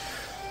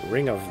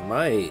Ring of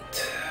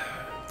Might,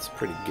 it's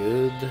pretty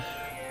good.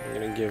 I'm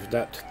gonna give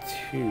that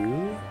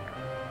to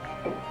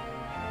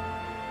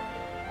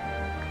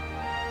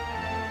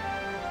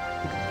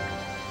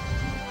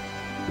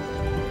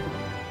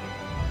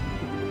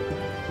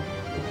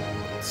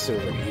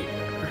over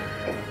here.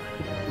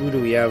 Who do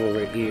we have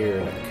over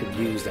here that could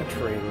use that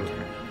ring?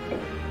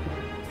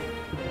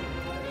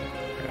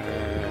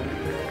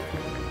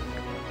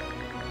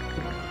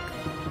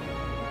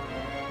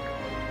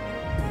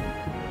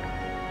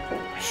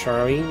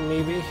 Charlene,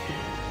 maybe?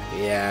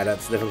 Yeah,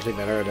 that's definitely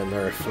better than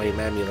her flame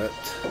amulet.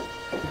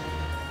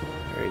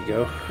 There you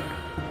go.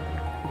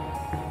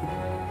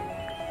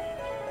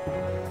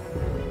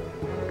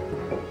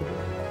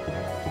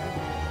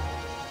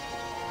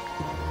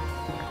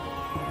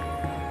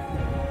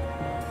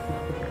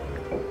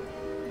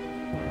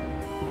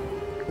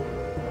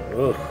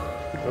 Oh,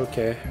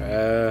 okay.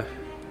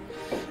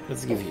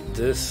 Let's give you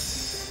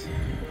this.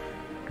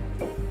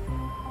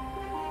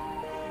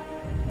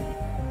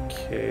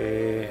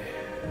 Okay.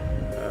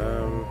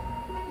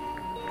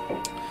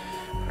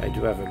 I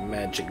do have a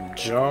magic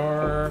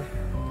jar.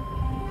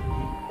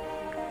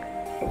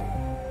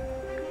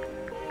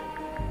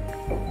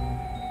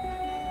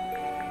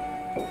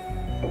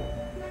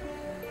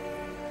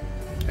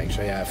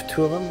 Actually, I have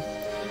two of them.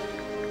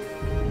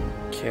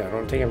 Okay, I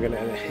don't think I'm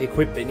gonna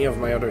equip any of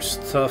my other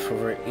stuff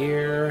over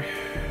here.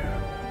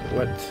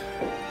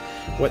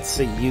 What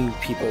say you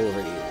people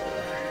over here?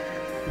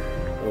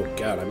 Oh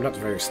god, I'm not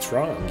very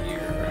strong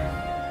here.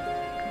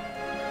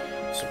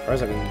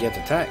 Surprised I didn't get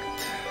attacked.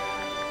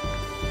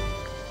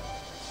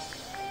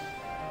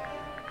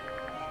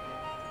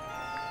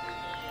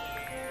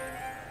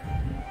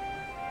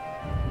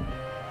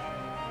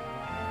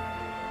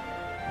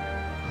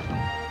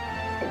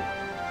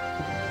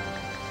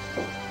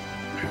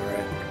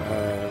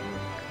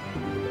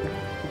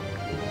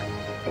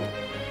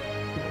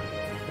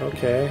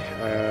 Okay,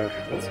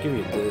 let's give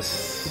you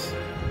this.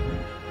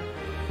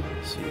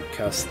 So you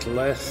cast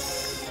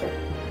less.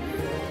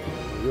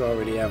 You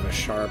already have a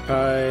sharp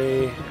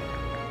eye.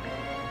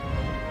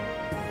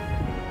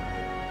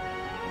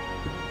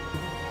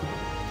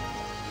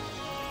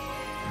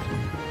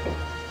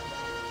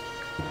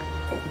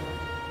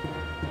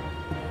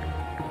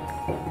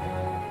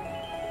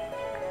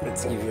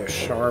 Let's give you a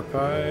sharp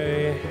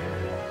eye.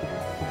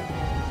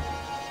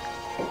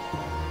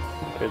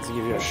 Let's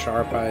give you a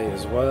sharp eye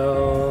as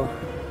well.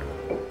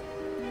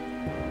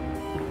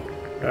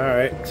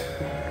 Alright.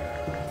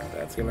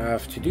 That's gonna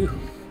have to do.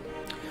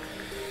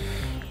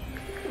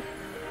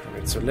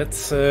 Alright, so let's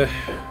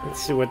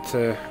see what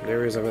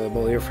there is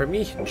available here for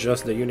me.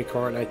 Just the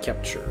unicorn I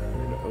captured.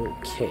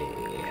 Okay,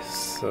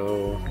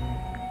 so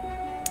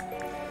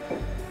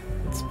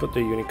let's put the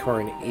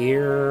unicorn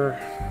here.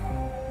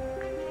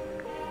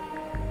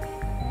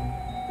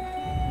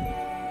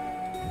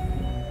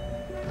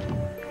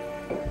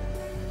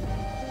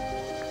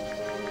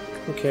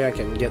 Okay, I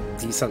can get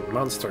decent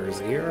monsters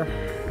here.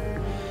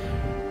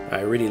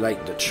 I really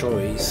like the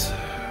choice.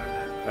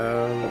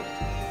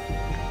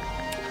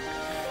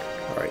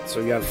 Alright, so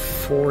you have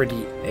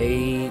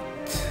 48.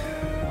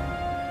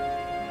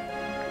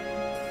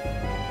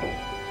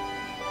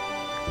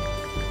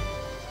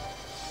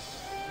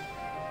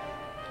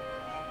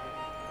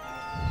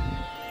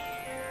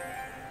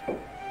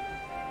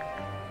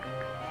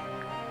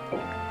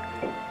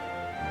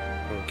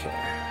 Okay,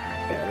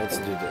 yeah, let's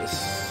do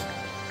this.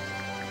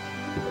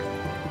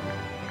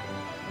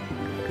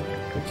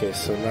 Okay,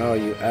 so now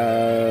you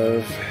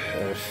have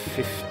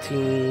 15.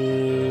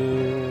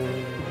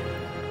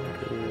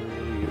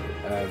 You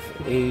have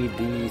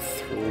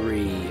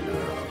 83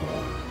 now.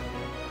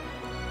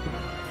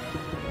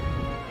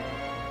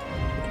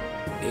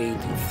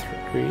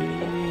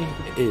 83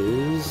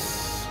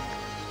 is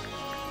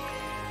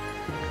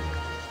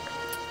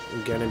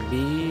gonna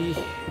be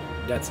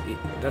that's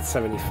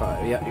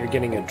 75. Yeah, you're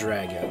getting a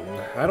dragon.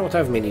 I don't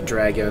have many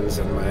dragons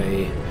in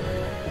my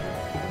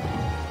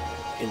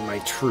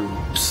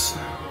troops,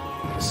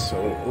 so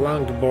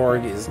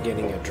Langueborg is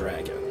getting a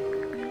dragon.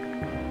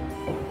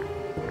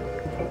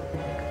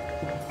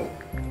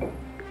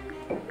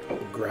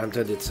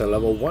 Granted, it's a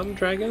level 1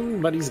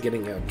 dragon, but he's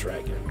getting a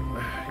dragon.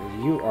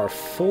 You are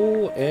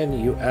full and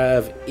you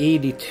have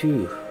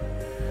 82,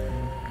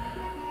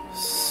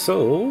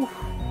 so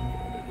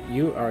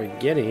you are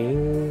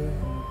getting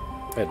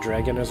a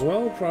dragon as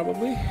well,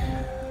 probably.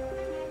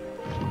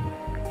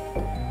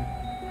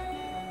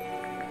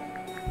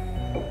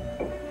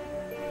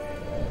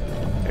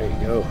 There you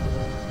go.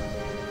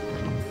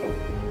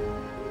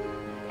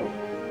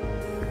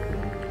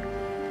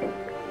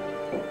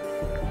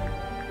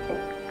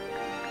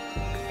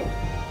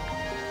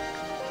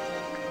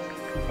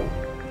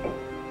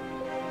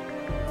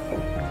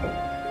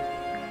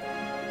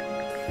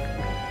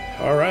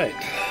 All right,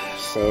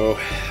 so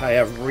I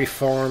have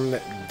reformed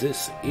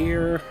this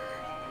ear.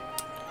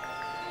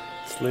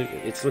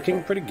 It's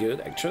looking pretty good,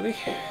 actually.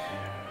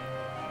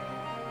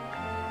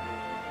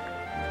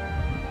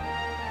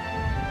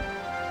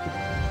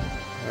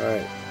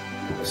 Alright,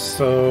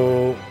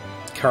 so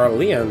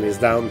Caerleon is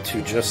down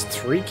to just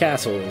 3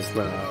 castles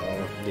now.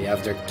 They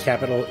have their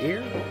capital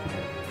here.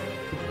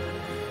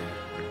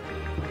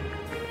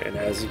 And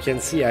as you can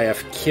see, I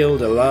have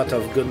killed a lot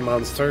of good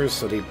monsters,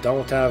 so they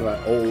don't have a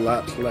whole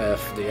lot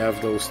left. They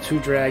have those 2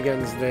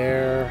 dragons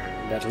there.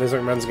 That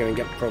lizardman's gonna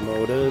get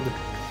promoted,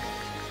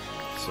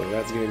 so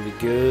that's gonna be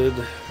good.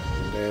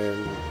 And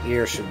then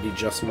here should be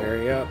just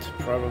Marriott,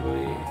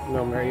 probably.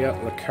 No, Marriott,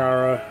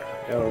 Lacara,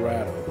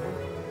 Eldorado.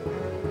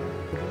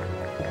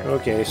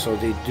 Okay, so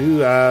they do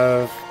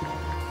have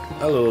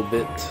a little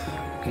bit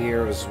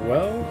here as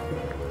well.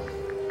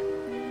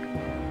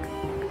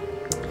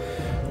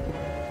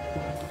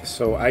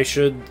 So I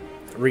should,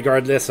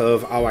 regardless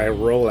of how I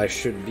roll, I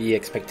should be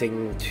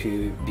expecting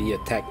to be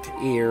attacked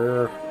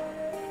here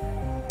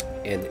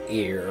and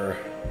here,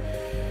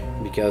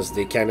 because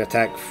they can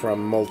attack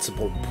from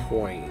multiple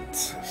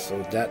points.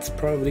 So that's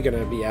probably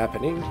gonna be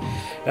happening.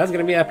 That's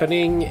gonna be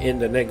happening in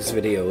the next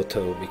video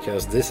too,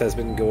 because this has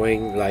been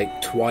going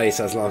like twice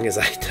as long as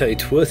I thought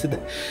it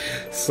would.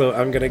 So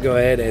I'm gonna go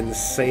ahead and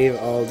save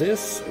all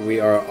this. We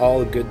are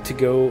all good to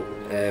go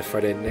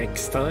for the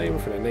next time,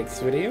 for the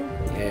next video.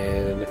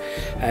 And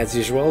as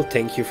usual,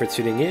 thank you for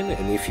tuning in,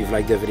 and if you've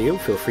liked the video,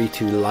 feel free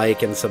to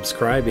like and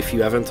subscribe if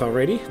you haven't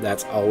already.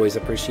 That's always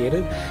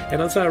appreciated.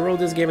 And also, I roll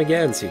this game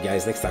again. See you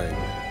guys next time.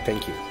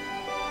 Thank you.